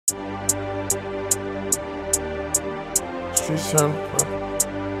streets turn.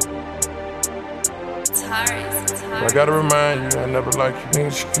 I gotta remind you, I never liked you in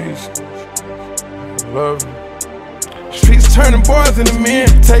the streets. I love you. Streets turning boys into men.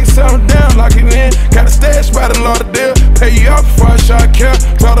 Take something down, lock it in. Got a stash by the Lauderdale. Pay you off before I shot care.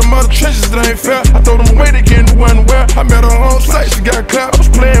 Draw them other trenches that ain't fair. I throw them away, they getting one where. I met her on site, she got clapped. I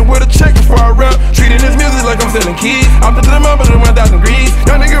was playing with a chick before I rap. Treating this music like I'm selling keys. Off the them up at 1,000 degrees.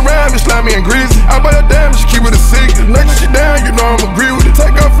 Young nigga rhyme, it's slimy and greasy. I buy a damn, she keep it a secret. Next shit down, you know I'm agree with it.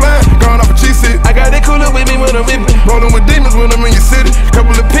 Take off flying, going off a cheese seat. I got that cooler with me when I'm whipping. Rolling with demons when I'm in your city.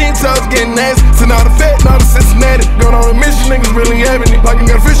 Couple of pink toes getting nasty. Send all the fat, not the Cincinnati. Going on a mission, niggas really having it. Like I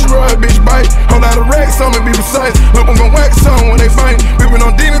got a fish rod, bitch bite. Whole lot of racks on me, be precise. Look, I'm gon' wax on when they fight. Whipping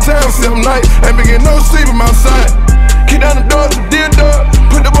on demon time, 7 nights. Ain't been getting no sleep on my side. Kick down the doors with dear dog.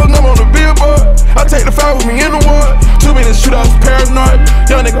 Put the book number on the billboard. I take the fight with me in the ward. 2 minutes shootouts paranoid.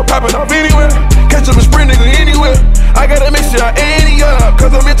 Young nigga popping off anywhere. Catch up and sprint nigga anywhere. I gotta make sure I ante up,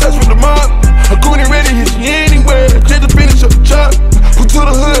 cause I'm in touch with the mob. A goonie ready, hit you anywhere. Just to finish up the chop. Put to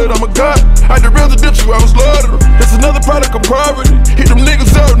the hood, I'm a god. I the residential, I was loitering. That's another product of poverty. Hit them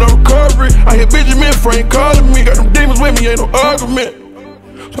niggas up, no recovery. I hit Benjamin, Frank calling me. Got them demons with me, ain't no argument.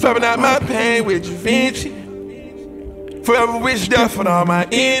 Flapping out my pain with Da Vinci. Forever wish death on all my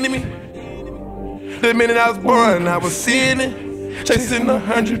enemies. The minute I was born, I was sinning. Chasing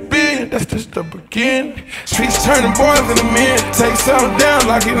 100 billion, that's just the beginning. Streets turning boys into men. Take something down,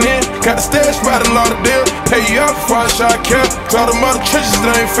 lock it in. Got a stash by the Lauderdale. Pay you off before I shot care. Draw them other trenches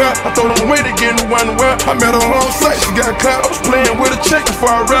that ain't fair. I throw them away, they getting one where. I met her on site, she got clapped. I was playing with a chick before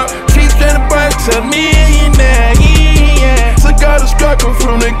I rap. Streets turning boys to a millionaire, yeah. Took all the struggle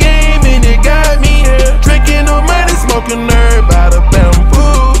from the game and it got me here. Drinking no money, smoking herb out of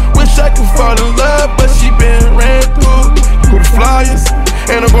bamboo. Wish I could fall in love, but she been ran through. With the flyers,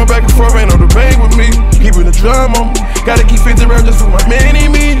 and I'm going back and forth, ain't no debate with me. Keeping the drum on me, gotta keep 50 rounds just for my mini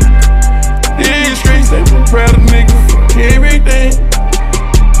meeting. These streets, they been proud of niggas for everything.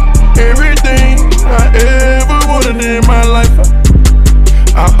 Everything I ever wanted in my life.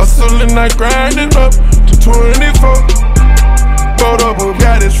 I hustle and I grind it up to 24. Boat up,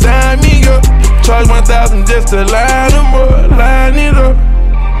 got it, sign me up. Charge 1,000 just to line them up, line it up.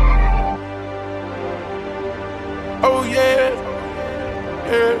 Oh yeah,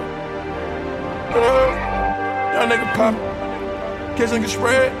 yeah, y'all nigga pop, catch nigga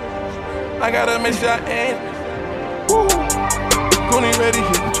spread. I gotta make sure I aim. Woo, Goonie ready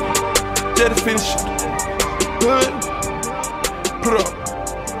here, just to finish it. Good, put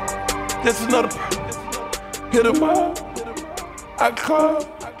up. This is another part. Hit 'em up, I call.